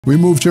We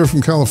moved here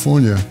from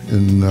California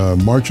in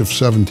March of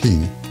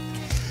 17,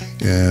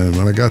 and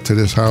when I got to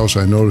this house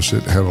I noticed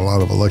it had a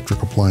lot of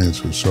electric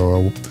appliances,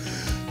 so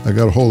I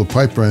got a hold of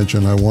Pipe Branch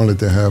and I wanted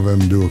to have them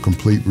do a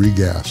complete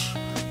regas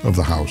of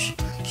the house.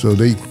 So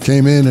they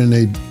came in and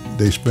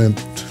they spent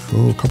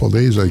a couple of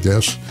days, I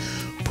guess,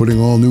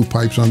 putting all new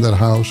pipes on that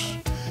house,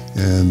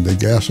 and they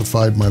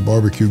gasified my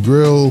barbecue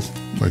grill,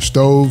 my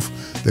stove.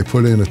 They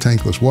put in a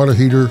tankless water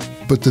heater.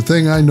 But the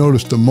thing I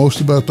noticed the most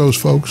about those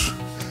folks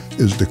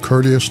is the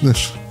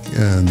courteousness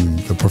and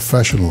the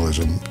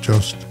professionalism.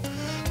 Just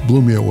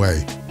blew me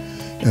away.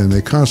 And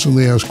they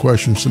constantly asked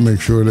questions to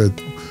make sure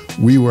that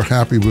we were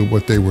happy with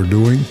what they were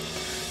doing.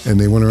 And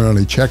they went around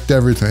and checked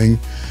everything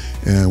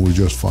and were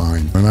just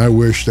fine. And I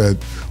wish that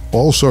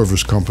all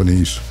service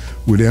companies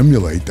would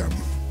emulate them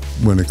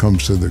when it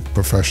comes to the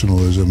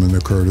professionalism and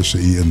the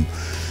courtesy and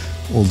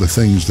all the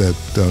things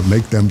that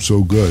make them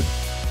so good.